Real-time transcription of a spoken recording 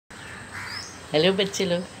Hello बच्चे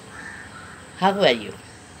लोग, how are you?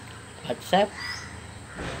 What's up?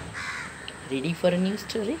 Ready for a new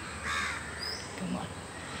story? Come on.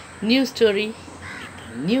 New story with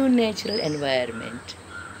a new natural environment.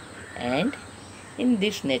 And in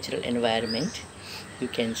this natural environment, you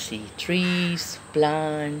can see trees,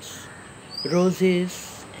 plants, roses,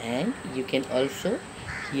 and you can also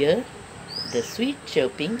hear the sweet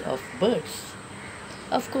chirping of birds.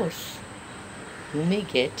 Of course, you may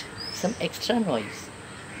get some extra noise,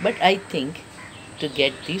 but I think to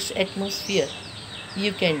get this atmosphere,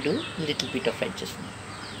 you can do little bit of adjustment.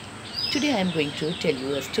 Today I am going to tell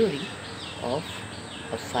you a story of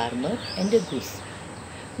a farmer and a goose.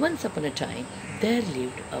 Once upon a time, there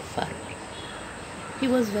lived a farmer. He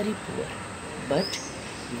was very poor, but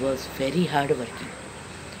he was very hardworking.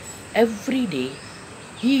 Every day,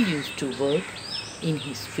 he used to work in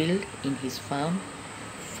his field, in his farm,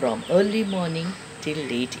 from early morning till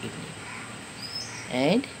late evening.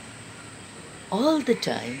 And all the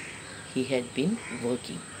time, he had been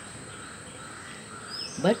working.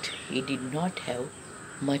 But he did not have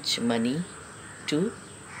much money to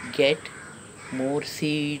get more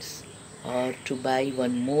seeds or to buy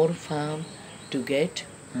one more farm to get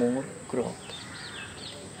more crop.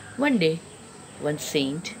 One day, one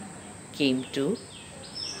saint came to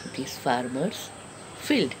this farmer's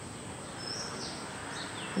field.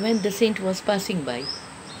 When the saint was passing by,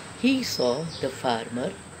 he saw the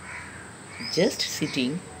farmer just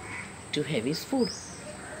sitting to have his food.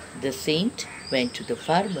 The saint went to the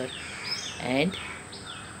farmer and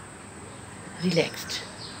relaxed.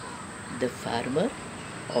 The farmer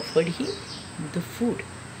offered him the food,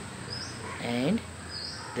 and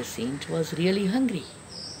the saint was really hungry.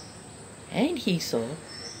 And he saw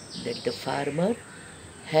that the farmer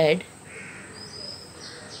had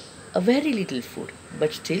a very little food,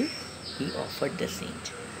 but still he offered the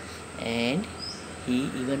saint. And he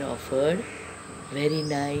even offered very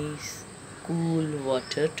nice cool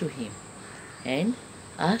water to him and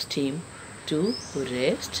asked him to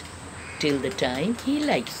rest till the time he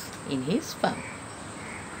likes in his farm.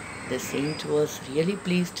 The saint was really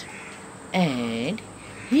pleased and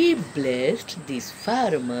he blessed this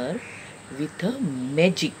farmer with a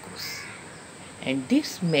magic goose. And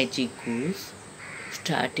this magic goose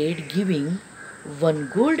started giving one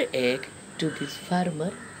gold egg to this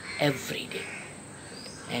farmer every day.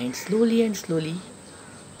 And slowly,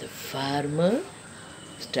 the farmer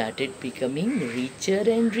started becoming richer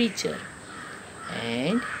and richer.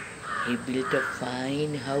 And he built a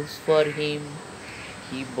fine house for him.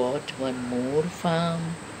 He bought one more farm.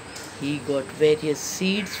 He got various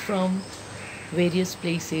seeds from various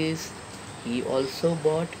places. He also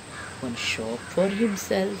bought one shop for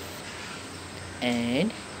himself.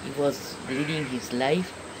 And he was leading his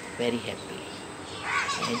life very happily.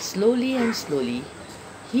 And slowly,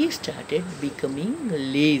 he started becoming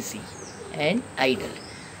lazy and idle.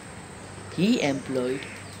 He employed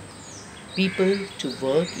people to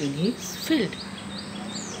work in his field,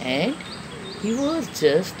 and he was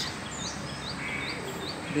just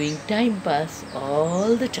doing time pass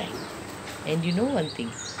all the time. And you know one thing,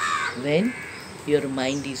 when your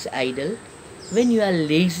mind is idle, when you are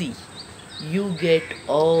lazy, you get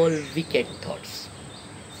all wicked thoughts.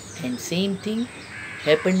 And same thing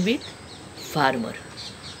happened with farmer.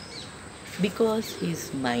 Because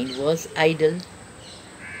his mind was idle,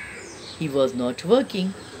 he was not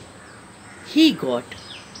working, he got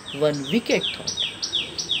one wicked thought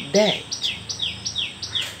that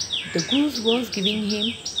the goose was giving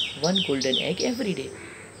him one golden egg every day.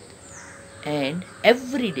 And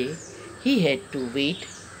every day he had to wait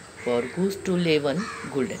for goose to lay one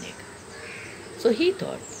golden egg. So he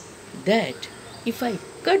thought that if I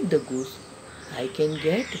cut the goose, I can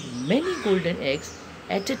get many golden eggs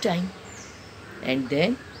at a time. And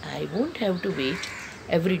then I won't have to wait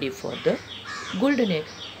every day for the golden egg.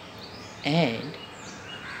 And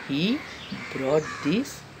he brought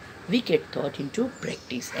this wicked thought into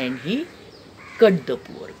practice and he cut the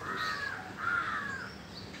poor goose.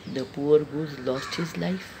 The poor goose lost his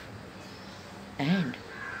life and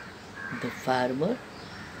the farmer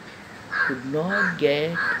could not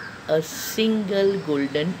get a single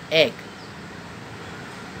golden egg.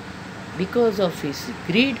 Because of his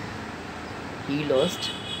greed, he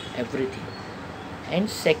lost everything. And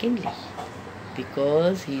secondly,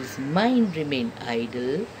 because his mind remained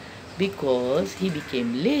idle, because he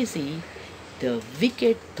became lazy, the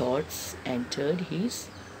wicked thoughts entered his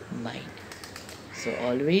mind. So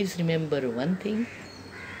always remember one thing,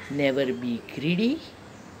 never be greedy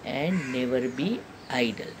and never be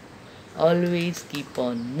idle. Always keep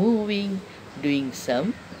on moving, doing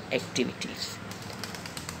some activities.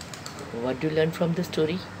 What do you learn from the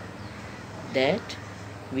story? That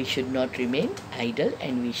we should not remain idle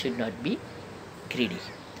and we should not be greedy.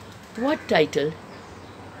 What title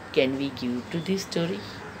can we give to this story?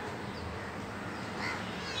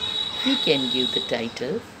 We can give the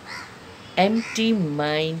title Empty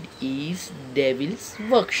Mind is Devil's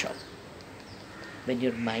Workshop. When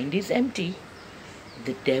your mind is empty,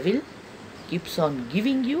 the devil keeps on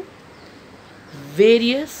giving you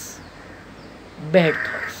various bad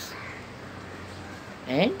thoughts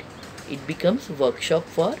and it becomes workshop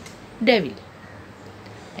for devil.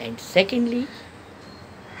 And secondly,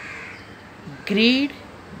 greed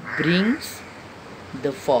brings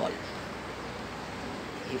the fall.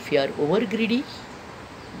 If you are over greedy,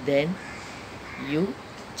 then you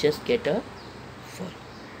just get a fall.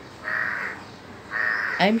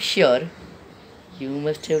 I'm sure you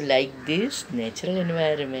must have liked this natural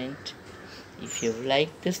environment. If you've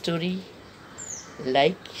liked the story,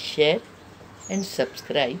 like, share and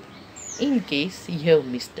subscribe in case you have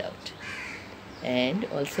missed out. And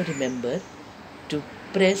also remember to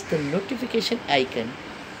press the notification icon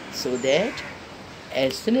so that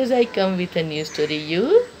as soon as I come with a new story,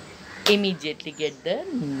 you immediately get the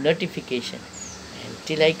notification.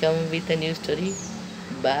 Until I come with a new story,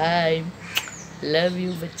 bye. Love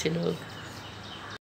you बच्चे लोग.